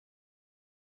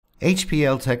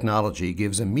HPL technology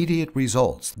gives immediate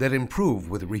results that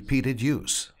improve with repeated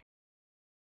use.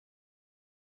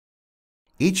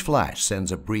 Each flash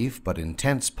sends a brief but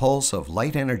intense pulse of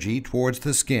light energy towards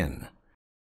the skin.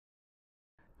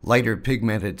 Lighter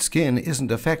pigmented skin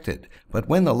isn't affected, but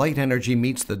when the light energy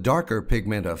meets the darker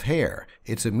pigment of hair,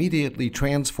 it's immediately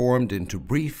transformed into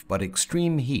brief but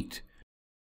extreme heat.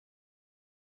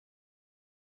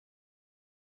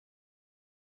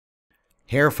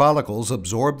 Hair follicles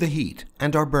absorb the heat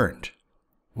and are burnt.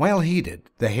 While heated,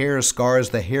 the hair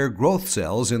scars the hair growth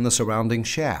cells in the surrounding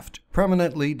shaft,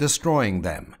 permanently destroying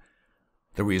them.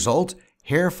 The result?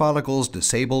 Hair follicles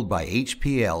disabled by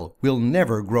HPL will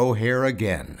never grow hair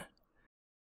again.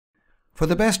 For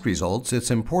the best results,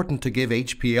 it's important to give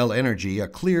HPL energy a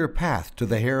clear path to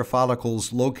the hair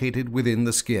follicles located within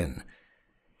the skin.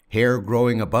 Hair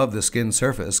growing above the skin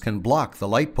surface can block the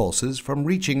light pulses from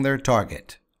reaching their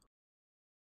target.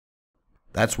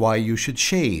 That's why you should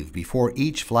shave before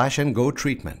each flash and go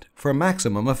treatment for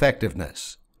maximum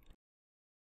effectiveness.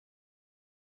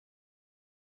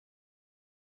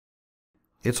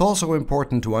 It's also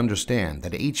important to understand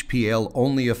that HPL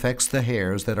only affects the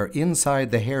hairs that are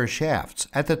inside the hair shafts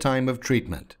at the time of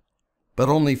treatment. But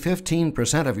only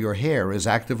 15% of your hair is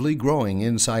actively growing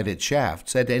inside its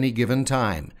shafts at any given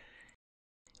time.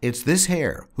 It's this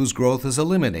hair whose growth is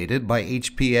eliminated by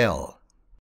HPL.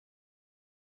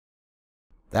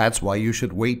 That's why you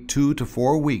should wait 2 to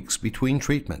 4 weeks between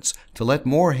treatments to let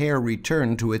more hair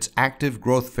return to its active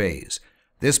growth phase.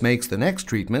 This makes the next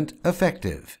treatment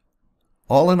effective.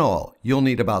 All in all, you'll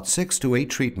need about 6 to 8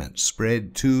 treatments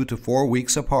spread 2 to 4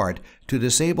 weeks apart to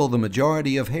disable the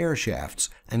majority of hair shafts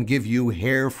and give you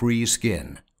hair-free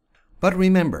skin. But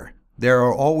remember, there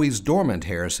are always dormant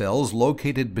hair cells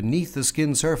located beneath the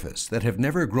skin surface that have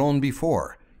never grown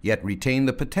before, yet retain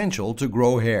the potential to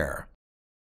grow hair.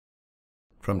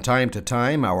 From time to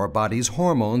time, our body's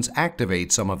hormones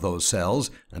activate some of those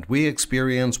cells, and we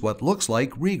experience what looks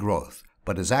like regrowth,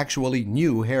 but is actually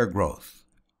new hair growth.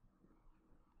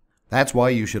 That's why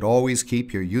you should always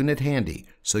keep your unit handy,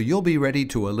 so you'll be ready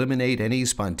to eliminate any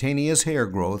spontaneous hair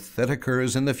growth that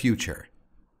occurs in the future.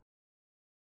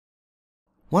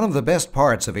 One of the best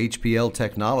parts of HPL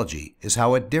technology is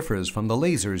how it differs from the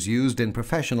lasers used in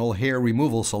professional hair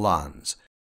removal salons.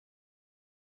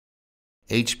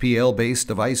 HPL-based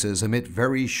devices emit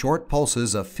very short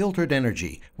pulses of filtered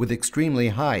energy with extremely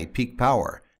high peak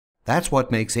power. That's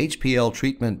what makes HPL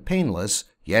treatment painless,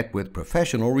 yet with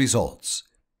professional results.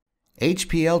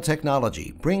 HPL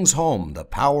technology brings home the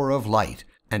power of light,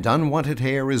 and unwanted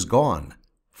hair is gone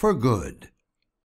for good.